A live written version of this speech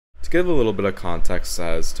give a little bit of context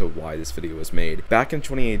as to why this video was made. Back in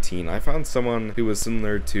 2018, I found someone who was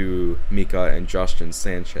similar to Mika and Justin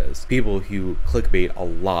Sanchez, people who clickbait a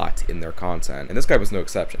lot in their content, and this guy was no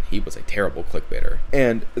exception. He was a terrible clickbaiter.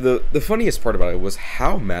 And the funniest part about it was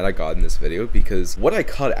how mad I got in this video, because what I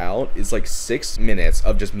cut out is like 6 minutes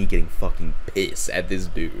of just me getting fucking pissed at this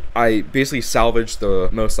dude. I basically salvaged the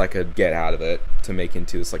most I could get out of it to make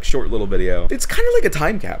into this like short little video. It's kind of like a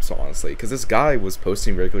time capsule, honestly, because this guy was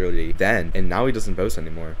posting regularly then, and now he doesn't post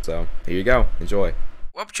anymore. So here you go, enjoy.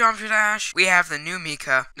 Up Geometry Dash, we have the new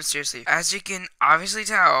Mika. No, seriously, as you can obviously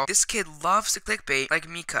tell, this kid loves to clickbait like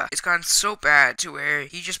Mika. It's gotten so bad to where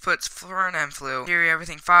he just puts Flora and Flu, Theory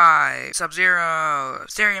Everything 5, Sub-Zero,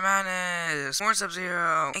 Stereo Madness, more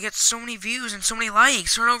Sub-Zero, and gets so many views and so many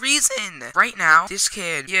likes for no reason. Right now, this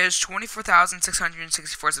kid, he has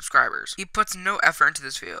 24,664 subscribers. He puts no effort into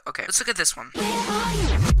this video. Okay, let's look at this one.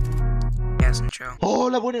 Intro.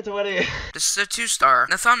 Hola, buenas tardes. This is a 2-star. In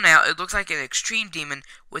the thumbnail, it looks like an extreme demon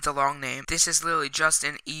with a long name. This is literally just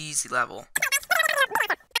an easy level.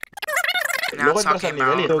 Now it's talking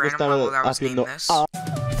about a random level that was named this.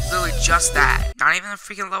 Literally just that. Not even the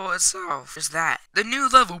freaking level itself. Just that. The new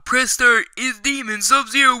level, press start, is Demon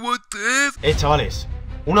Sub-Zero. What the f? Chavales,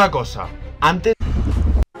 una cosa. Antes.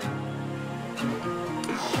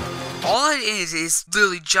 All it is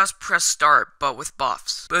literally just press start, but with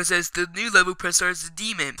buffs. But it says the new level press start is a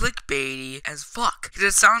demon. Clickbaity as fuck. Because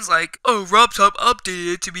it sounds like, oh, RobTop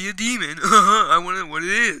updated it to be a demon. I wonder what it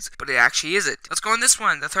is. But it actually isn't. Let's go on this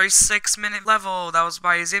one. The 36-minute level that was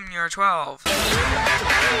by Zimnur12.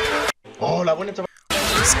 Hola, buenas tardes.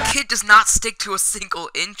 This kid does not stick to a single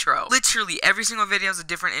intro. Literally, every single video is a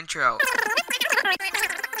different intro.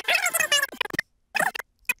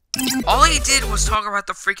 All he did was talk about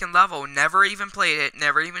the freaking level, never even played it,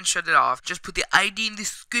 never even shut it off, just put the ID in the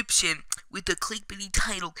description with the clickbaity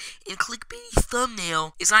title and clickbaity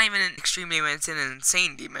thumbnail. It's not even an extreme demon, it's an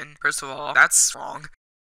insane demon. First of all, that's wrong.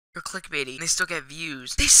 You're clickbaity, and they still get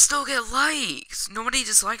views. They still get likes. Nobody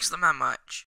dislikes them that much.